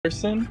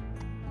Person?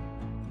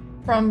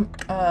 From,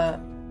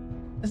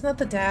 isn't that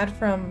the dad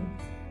from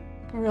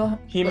Real...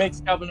 He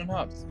makes Calvin and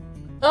Hobbes.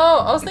 Oh,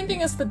 I was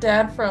thinking it's the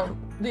dad from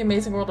The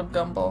Amazing World of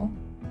Gumball.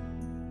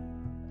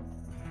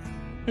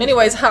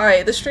 Anyways,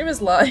 hi, the stream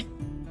is live.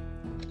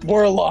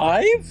 We're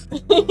live?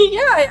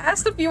 Yeah, I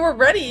asked if you were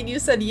ready and you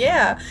said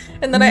yeah.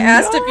 And then I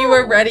asked if you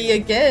were ready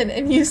again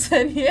and you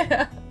said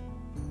yeah.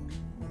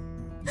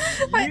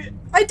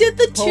 I did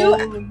the two-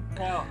 Holy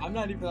cow, I'm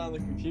not even on the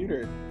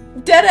computer.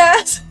 Dead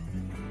ass!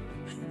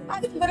 I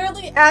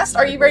literally asked,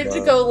 are you ready to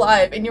go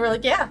live? And you were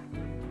like, yeah.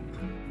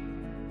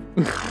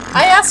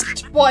 I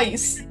asked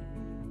twice.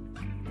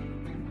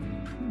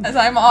 As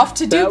I'm off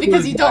to do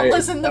because you don't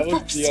listen the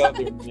first time. That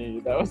was the other me.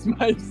 That was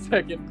my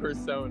second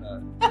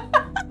persona.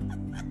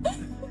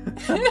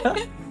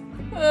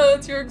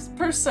 It's your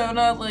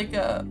persona, like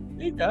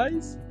Hey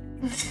guys.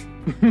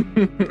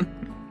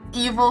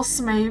 Evil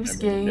Smaves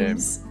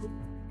games.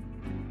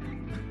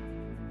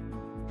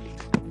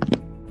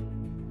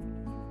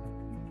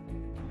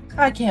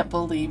 I can't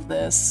believe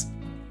this.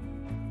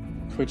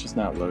 Twitch is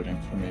not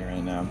loading for me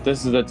right now.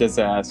 This is a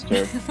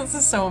disaster. This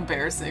is so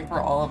embarrassing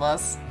for all of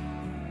us.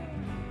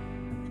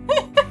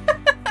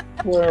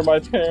 Where are my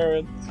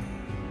parents?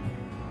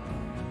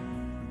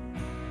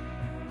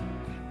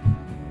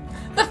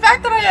 The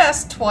fact that I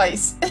asked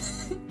twice.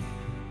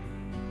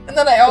 And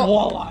then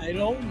Well, I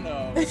don't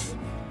know.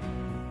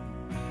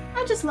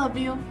 I just love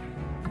you.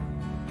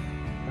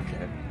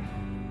 Okay.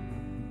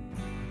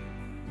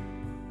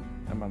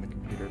 I'm on the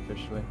computer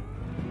officially.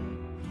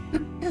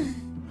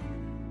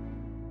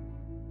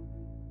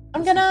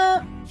 I'm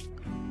gonna...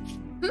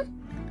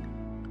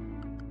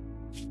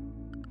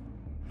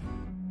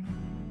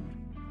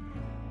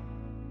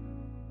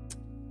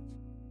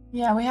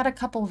 Yeah, we had a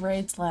couple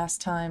raids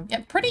last time. Yeah,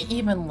 pretty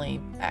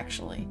evenly,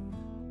 actually.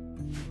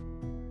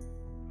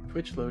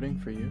 Twitch loading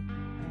for you?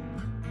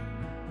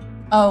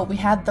 Oh, we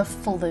had the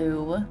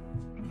flu.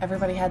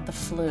 Everybody had the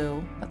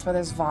flu. That's why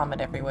there's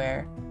vomit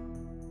everywhere.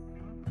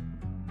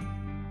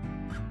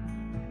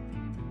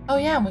 Oh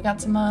yeah, we got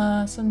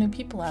some new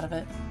people out of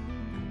it.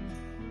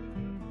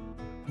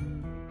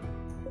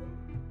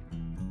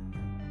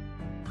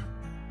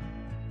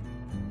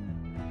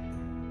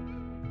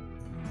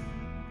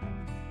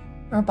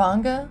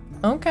 Rabanga?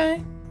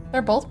 Okay.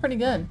 They're both pretty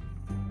good.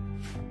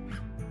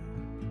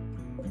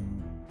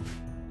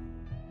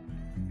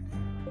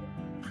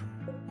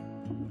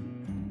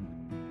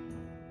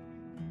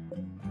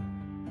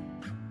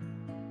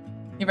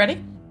 You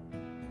ready?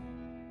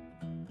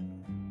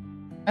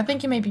 I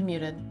think you may be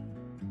muted.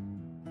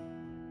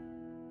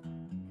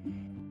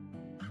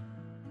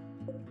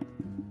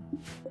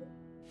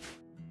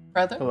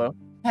 Brother? Hello?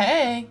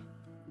 Hey!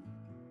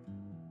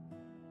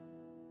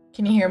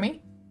 Can you hear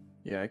me?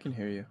 Yeah, I can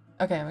hear you.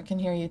 Okay, I can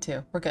hear you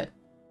too. We're good.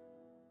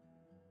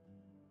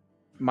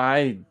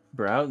 None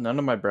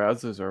of my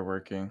browsers are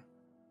working.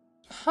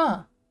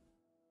 Huh.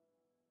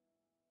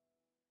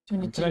 Do we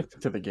I'm need to...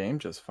 connected to the game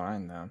just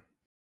fine now.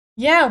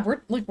 Yeah,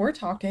 we're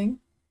talking.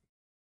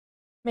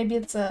 Maybe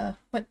it's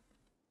what?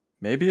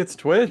 Maybe it's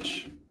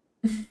Twitch.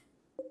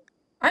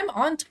 I'm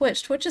on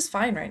Twitch. Twitch is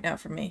fine right now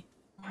for me.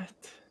 What?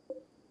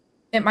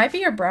 It might be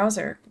your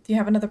browser. Do you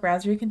have another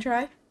browser you can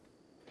try?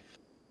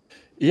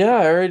 Yeah,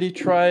 I already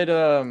tried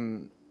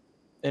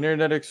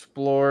Internet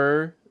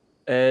Explorer,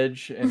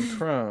 Edge, and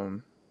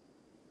Chrome.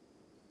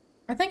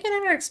 I think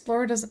Internet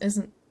Explorer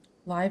isn't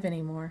live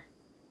anymore.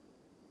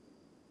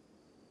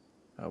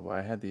 Oh, well,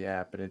 I had the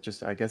app, but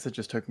I guess it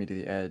just took me to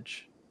the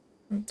Edge.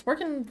 It's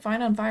working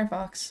fine on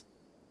Firefox.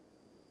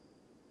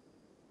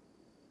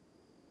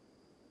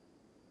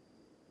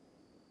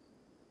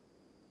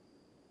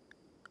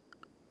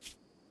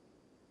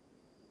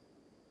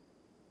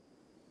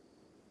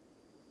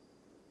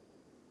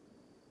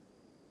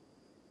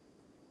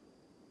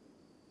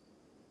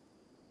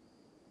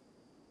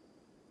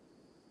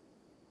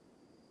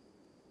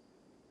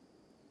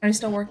 Are you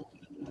still working?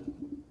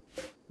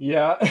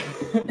 Yeah.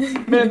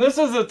 Man, this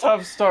is a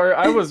tough start.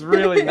 I was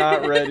really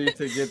not ready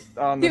to get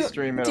on the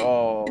stream at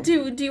all.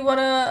 Do you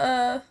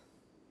wanna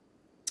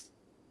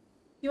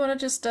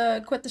just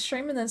quit the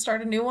stream and then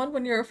start a new one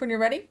when you're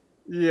ready?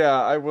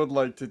 Yeah, I would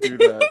like to do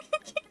that.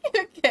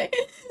 Okay.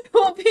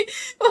 We'll be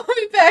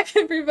back,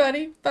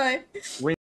 everybody. Bye.